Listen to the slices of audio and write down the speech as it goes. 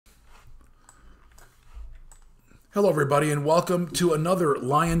Hello, everybody, and welcome to another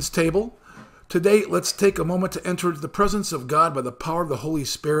Lion's Table. Today, let's take a moment to enter into the presence of God by the power of the Holy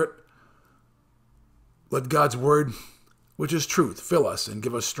Spirit. Let God's Word, which is truth, fill us and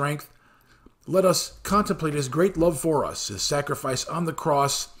give us strength. Let us contemplate His great love for us, His sacrifice on the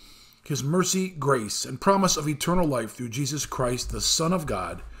cross, His mercy, grace, and promise of eternal life through Jesus Christ, the Son of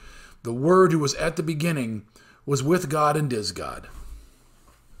God, the Word who was at the beginning, was with God and is God.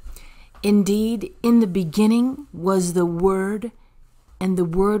 Indeed, in the beginning was the Word, and the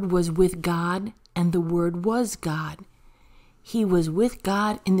Word was with God, and the Word was God. He was with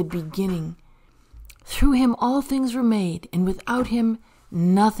God in the beginning. Through Him all things were made, and without Him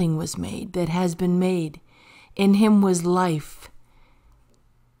nothing was made that has been made. In Him was life.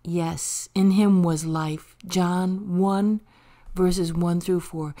 Yes, in Him was life. John 1, verses 1 through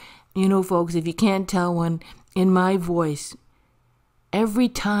 4. You know, folks, if you can't tell when in my voice, every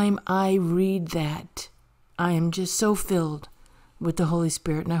time I read that, I am just so filled with the Holy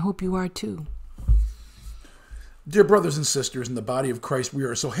Spirit, and I hope you are too. Dear brothers and sisters in the body of Christ, we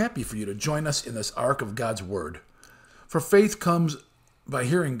are so happy for you to join us in this ark of God's Word. For faith comes by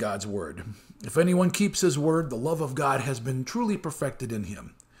hearing God's Word. If anyone keeps His Word, the love of God has been truly perfected in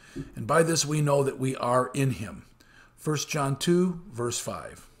him. And by this we know that we are in Him. 1 John 2, verse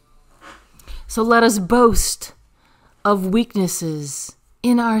 5. So let us boast of weaknesses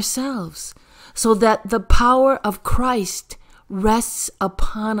in ourselves, so that the power of Christ rests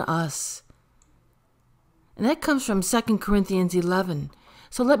upon us. And that comes from 2 Corinthians 11.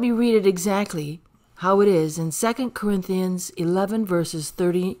 So let me read it exactly how it is in 2 Corinthians 11, verses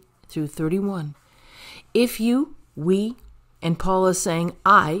 30 through 31. If you, we, and Paul is saying,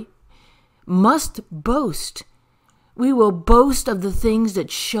 I, must boast, we will boast of the things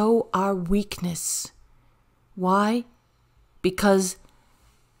that show our weakness. Why? Because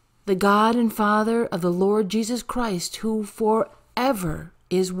the God and Father of the Lord Jesus Christ, who forever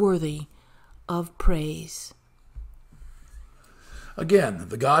is worthy of praise. Again,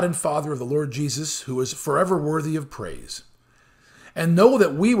 the God and Father of the Lord Jesus, who is forever worthy of praise. And know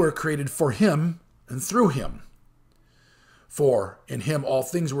that we were created for Him and through Him. For in Him all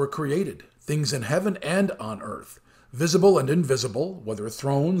things were created, things in heaven and on earth, visible and invisible, whether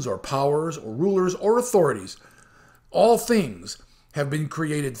thrones or powers or rulers or authorities. All things have been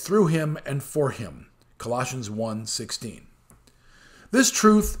created through Him and for Him. Colossians 1:16. This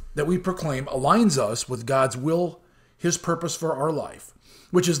truth that we proclaim aligns us with God's will, His purpose for our life,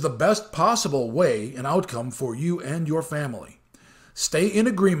 which is the best possible way and outcome for you and your family. Stay in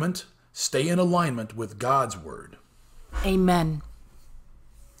agreement, stay in alignment with God's Word. Amen.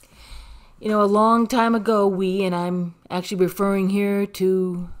 You know, a long time ago, and I'm actually referring here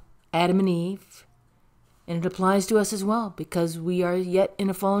to Adam and Eve, and it applies to us as well, because we are yet in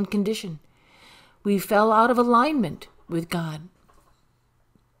a fallen condition. We fell out of alignment with God.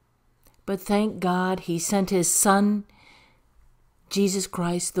 But thank God He sent His Son, Jesus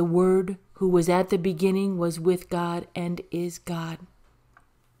Christ, the Word, who was at the beginning, was with God, and is God.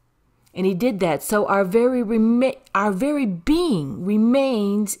 And He did that so our very being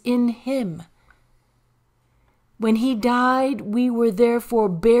remains in Him. When He died, we were therefore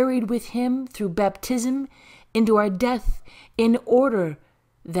buried with Him through baptism into our death, in order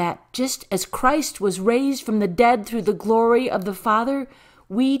that, just as Christ was raised from the dead through the glory of the Father,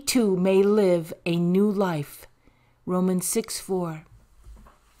 we too may live a new life. Romans 6:4.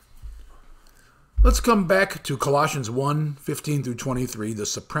 Let's come back to Colossians 1:15 through 23, the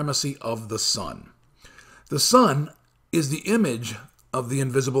supremacy of the Son. The Son is the image of the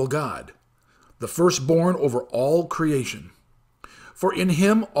invisible God, the firstborn over all creation. For in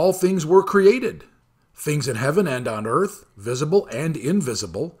Him all things were created, things in heaven and on earth, visible and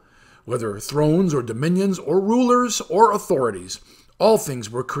invisible, whether thrones or dominions or rulers or authorities. All things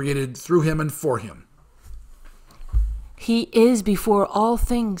were created through Him and for Him. He is before all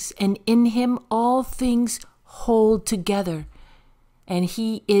things, and in Him all things hold together. And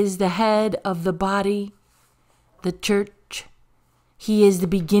He is the head of the body, the church. He is the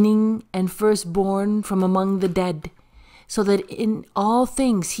beginning and firstborn from among the dead, so that in all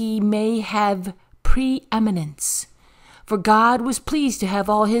things He may have preeminence. For God was pleased to have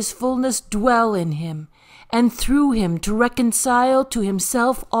all His fullness dwell in Him, and through Him to reconcile to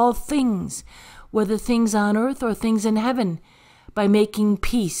Himself all things, whether things on earth or things in heaven, by making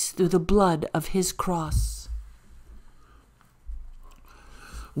peace through the blood of His cross.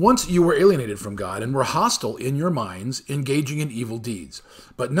 Once you were alienated from God and were hostile in your minds, engaging in evil deeds.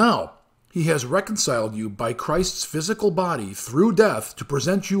 But now He has reconciled you by Christ's physical body through death to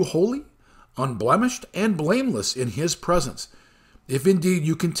present you holy, unblemished, and blameless in His presence, if indeed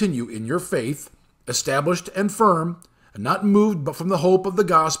you continue in your faith, established and firm, and not moved but from the hope of the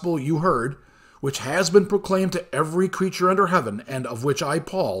gospel you heard, which has been proclaimed to every creature under heaven, and of which I,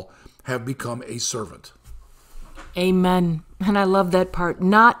 Paul, have become a servant. Amen. And I love that part.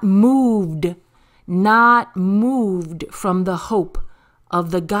 Not moved from the hope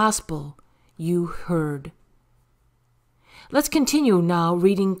of the gospel you heard. Let's continue now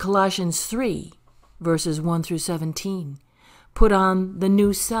reading Colossians 3, verses 1 through 17. Put on the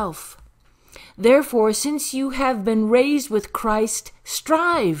new self. Therefore, since you have been raised with Christ,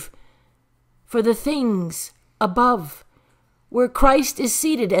 strive for the things above, where Christ is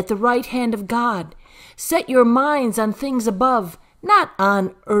seated at the right hand of God. Set your minds on things above, not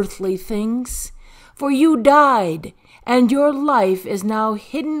on earthly things. For you died, and your life is now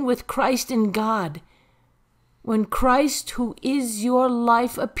hidden with Christ in God. When Christ, who is your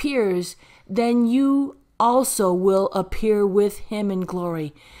life, appears, then you also will appear with him in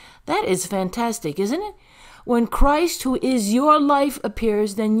glory. That is fantastic, isn't it? When Christ, who is your life,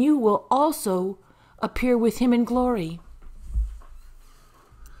 appears, then you will also appear with him in glory.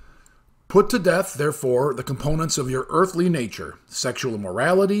 Put to death, therefore, the components of your earthly nature: sexual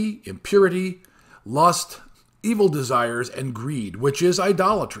immorality, impurity, lust, evil desires, and greed, which is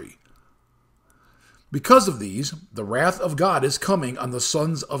idolatry. Because of these, the wrath of God is coming on the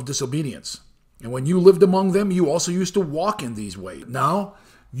sons of disobedience. And when you lived among them, you also used to walk in these ways. Now,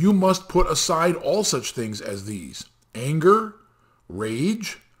 you must put aside all such things as these: anger,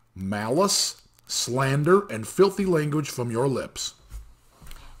 rage, malice, slander, and filthy language from your lips.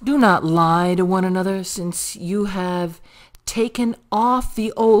 Do not lie to one another, since you have taken off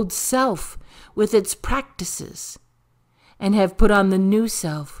the old self with its practices, and have put on the new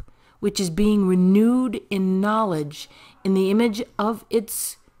self, which is being renewed in knowledge in the image of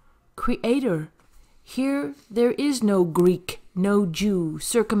its Creator. Here there is no Greek, no Jew,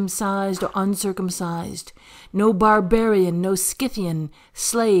 circumcised or uncircumcised, no barbarian, no Scythian,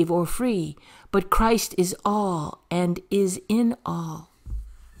 slave or free, but Christ is all and is in all.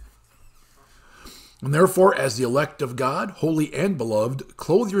 And therefore, as the elect of God, holy and beloved,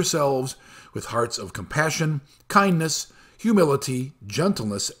 clothe yourselves with hearts of compassion, kindness, humility,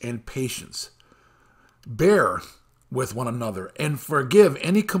 gentleness, and patience. Bear with one another, and forgive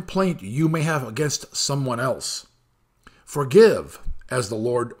any complaint you may have against someone else. Forgive as the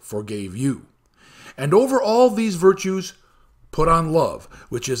Lord forgave you. And over all these virtues, put on love,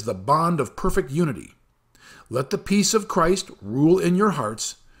 which is the bond of perfect unity. Let the peace of Christ rule in your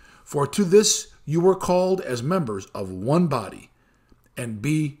hearts, for to this you were called as members of one body, and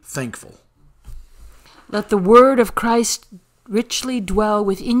be thankful. Let the word of Christ richly dwell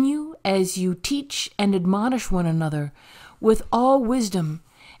within you as you teach and admonish one another with all wisdom,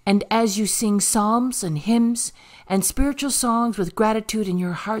 and as you sing psalms and hymns and spiritual songs with gratitude in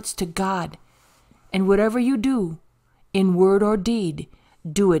your hearts to God. And whatever you do, in word or deed,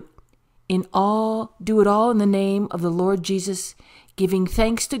 do it all in the name of the Lord Jesus, giving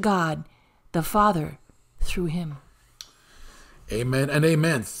thanks to God the Father through him. Amen and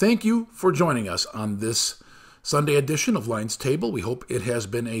amen. Thank you for joining us on this Sunday edition of Lion's Table. We hope it has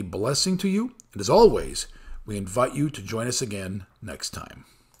been a blessing to you. And as always, we invite you to join us again next time.